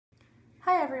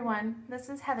Hi everyone, this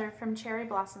is Heather from Cherry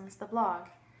Blossoms, the blog.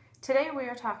 Today we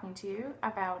are talking to you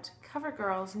about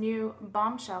CoverGirl's new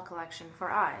Bombshell collection for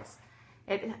eyes.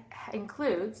 It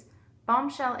includes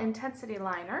Bombshell Intensity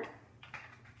Liner,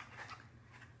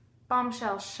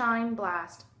 Bombshell Shine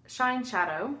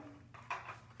Shadow,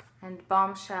 and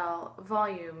Bombshell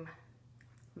Volume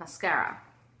Mascara.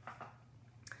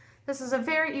 This is a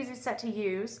very easy set to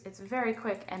use. It's very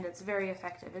quick and it's very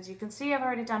effective. As you can see, I've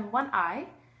already done one eye.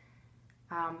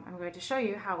 I'm going to show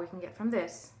you how we can get from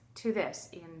this to this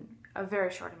in a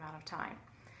very short amount of time.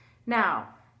 Now,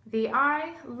 the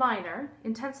eye liner,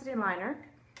 Intensity Liner,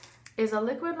 is a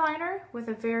liquid liner with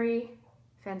a very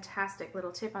fantastic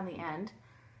little tip on the end.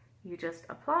 You just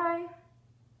apply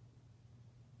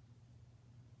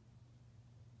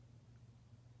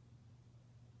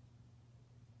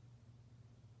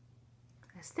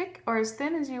as thick or as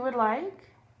thin as you would like.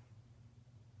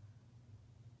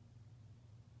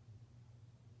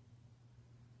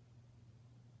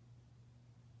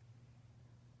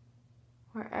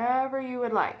 Wherever you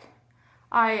would like.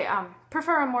 I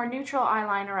prefer a more neutral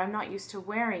eyeliner. I'm not used to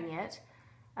wearing it,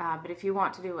 but if you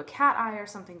want to do a cat eye or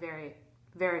something very,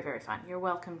 very, very fun, you're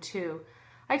welcome to.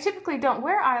 I typically don't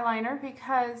wear eyeliner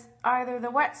because either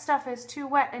the wet stuff is too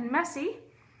wet and messy,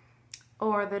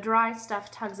 or the dry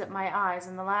stuff tugs at my eyes,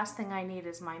 and the last thing I need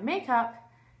is my makeup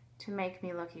to make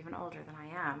me look even older than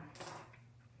I am.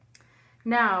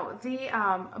 Now, the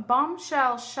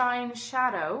Bombshell Shine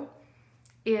Shadow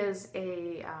is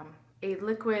a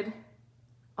liquid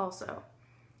also.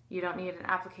 You don't need an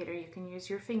applicator, you can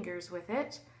use your fingers with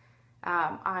it.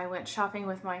 I went shopping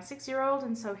with my 6-year-old,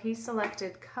 and so he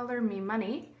selected Color Me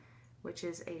Money, which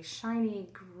is a shiny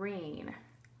green.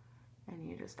 And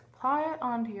you just apply it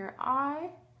onto your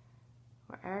eye,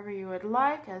 wherever you would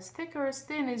like, as thick or as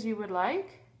thin as you would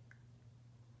like.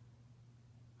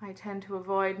 I tend to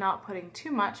avoid not putting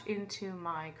too much into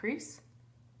my crease,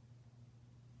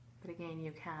 but again,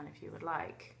 you can if you would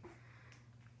like.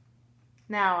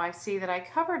 Now I see that I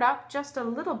covered up just a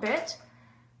little bit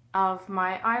of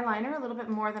my eyeliner, a little bit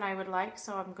more than I would like,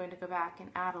 so I'm going to go back and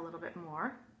add a little bit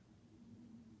more.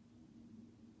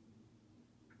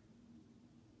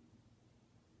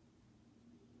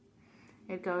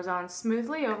 It goes on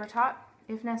smoothly over top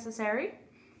if necessary.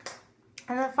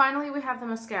 And then finally we have the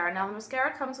mascara. Now the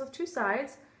mascara comes with two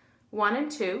sides, 1 and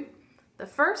 2. The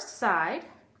first side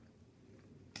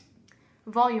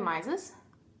volumizes.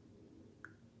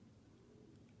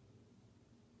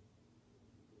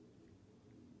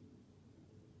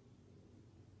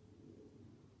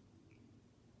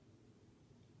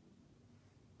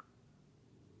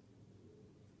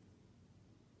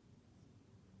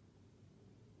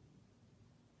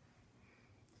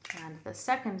 And the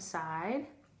second side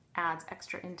adds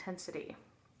extra intensity.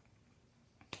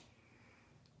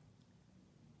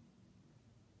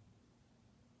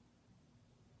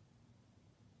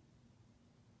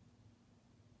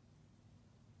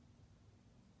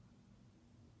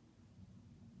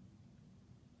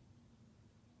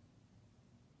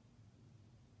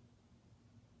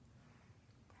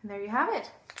 And there you have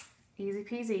it. Easy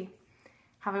peasy.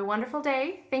 Have a wonderful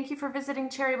day. Thank you for visiting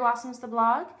Cherry Blossoms, the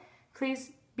blog.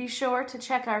 Please be sure to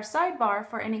check our sidebar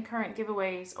for any current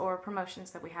giveaways or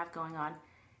promotions that we have going on.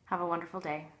 Have a wonderful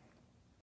day.